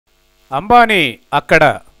అంబానీ అక్కడ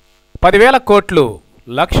 10,000 కోట్లు,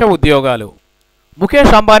 లక్ష ఉద్యోగాలు.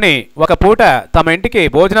 ముఖేష్ అంబానీ ఒక పూట తమ ఇంటికి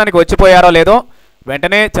భోజనానికి వచ్చిపోయారో లేదో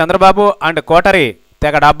వెంటనే చంద్రబాబు అండ్ కోటరీ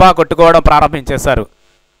తెగ డబ్బా కొట్టుకోవడం ప్రారంభించేశారు.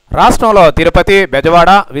 రాష్ట్రంలో తిరుపతి, బెజవాడ,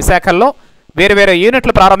 విశాఖల్లో వేరువేరు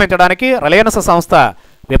యూనిట్లు ప్రారంభించడానికి రిలయన్స్ సంస్థ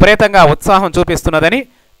విపరీతంగా ఉత్సాహం చూపిస్తున్నదని,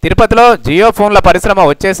 తిరుపతిలో జియో ఫోన్ల పరిశ్రమ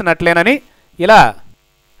వచ్చేసినట్లేనని ఇలా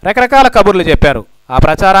రకరకాల కబుర్లు చెప్పారు. ఆ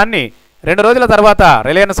ప్రచారాన్ని 2 రోజుల తర్వాత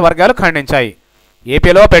రిలయన్స్ వర్గాలు ఖండించాయి.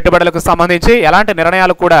 ఏపీలో పెట్టుబడులకు సంబంధించి ఎలాంటి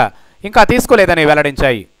నిర్ణయాలు కూడా ఇంకా తీసుకోలేదని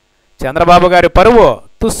వెల్లడించాయి. చంద్రబాబు గారి పరువు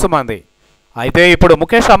తుస్సుమంది. అయితే ఇప్పుడు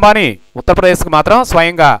ముఖేష్ అంబానీ ఉత్తరప్రదేశ్కు మాత్రం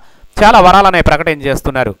స్వయంగా చాలా వరాలనే ప్రకటన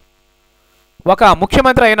చేస్తున్నారు. ఒక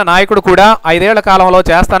ముఖ్యమంత్రి అయిన నాయకుడు కూడా 5 ఏళ్ల కాలంలో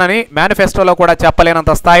చేస్తానని మేనిఫెస్టోలో కూడా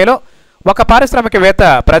చెప్పలేనంత స్థాయిలో ఒక పారిశ్రామికవేత్త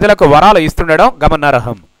ప్రజలకు వరాలు ఇస్తుండడం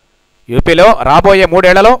గమనార్హం. యూపీలో రాబోయే 3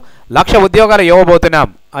 ఏళ్లలో 1,00,000 ఉద్యోగాలు ఇవ్వబోతున్నాం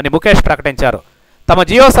అని ముఖేష్ ప్రకటించారు. తమ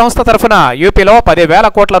జియో సంస్థ తరఫున యూపీలో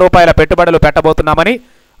 10,000 కోట్ల రూపాయల పెట్టుబడులు పెట్టబోతున్నామని,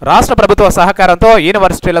 రాష్ట్ర ప్రభుత్వ సహకారంతో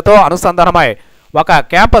యూనివర్సిటీలతో అనుసంధానమై ఒక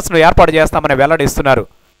క్యాంపస్ను ఏర్పాటు చేస్తామని వెల్లడిస్తున్నారు.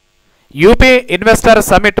 యూపీ ఇన్వెస్టర్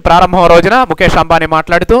సమ్మిట్ ప్రారంభం రోజున ముఖేష్ అంబానీ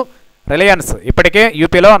మాట్లాడుతూ, రిలయన్స్ ఇప్పటికే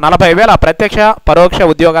యూపీలో 40,000 ప్రత్యక్ష, పరోక్ష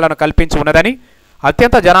ఉద్యోగాలను కల్పించి ఉన్నదని,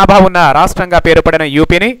 అత్యంత జనాభా ఉన్న రాష్ట్రంగా పేరుపడిన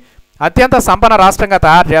యూపీని అత్యంత సంపన్న రాష్ట్రంగా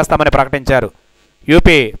తయారు చేస్తామని ప్రకటించారు.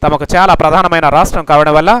 యూపీ తమకు చాలా ప్రధానమైన రాష్ట్రం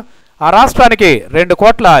కావడం వల్ల ఆ రాష్ట్రానికి 2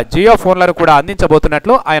 కోట్ల జియో ఫోన్లను కూడా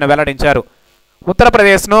అందించబోతున్నట్లు ఆయన వెల్లడించారు.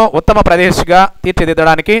 ఉత్తరప్రదేశ్ను ఉత్తమ ప్రదేశ్గా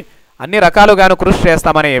తీర్చిదిద్దడానికి అన్ని రకాలుగాను కృషి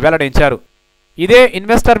చేస్తామని వెల్లడించారు. ఇదే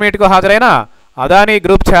ఇన్వెస్టర్ మీట్కు హాజరైన అదానీ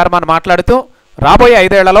గ్రూప్ చైర్మన్ మాట్లాడుతూ, రాబోయే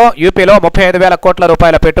 5 ఏళ్లలో యూపీలో 35,000 కోట్ల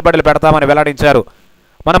రూపాయల పెట్టుబడులు పెడతామని వెల్లడించారు.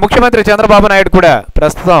 మన ముఖ్యమంత్రి చంద్రబాబు నాయుడు కూడా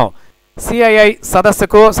ప్రస్తుతం సిఐఐ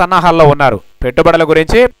సదస్సుకు సన్నాహాల్లో ఉన్నారు. పెట్టుబడుల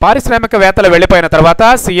గురించి పారిశ్రామికవేత్తలు వెళ్లిపోయిన తర్వాత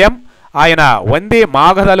సీఎం ఆయన వంది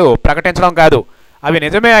మాగధలు ప్రకటించడం కాదు, అవి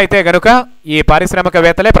నిజమే అయితే గనుక ఈ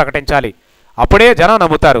పారిశ్రామికవేత్తలే ప్రకటించాలి. అప్పుడే జనం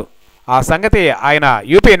నమ్ముతారు. ఆ సంగతి ఆయన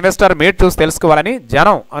యూపీ ఇన్వెస్టర్ మీట్ చూసి తెలుసుకోవాలని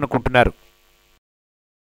జనం అనుకుంటున్నారు.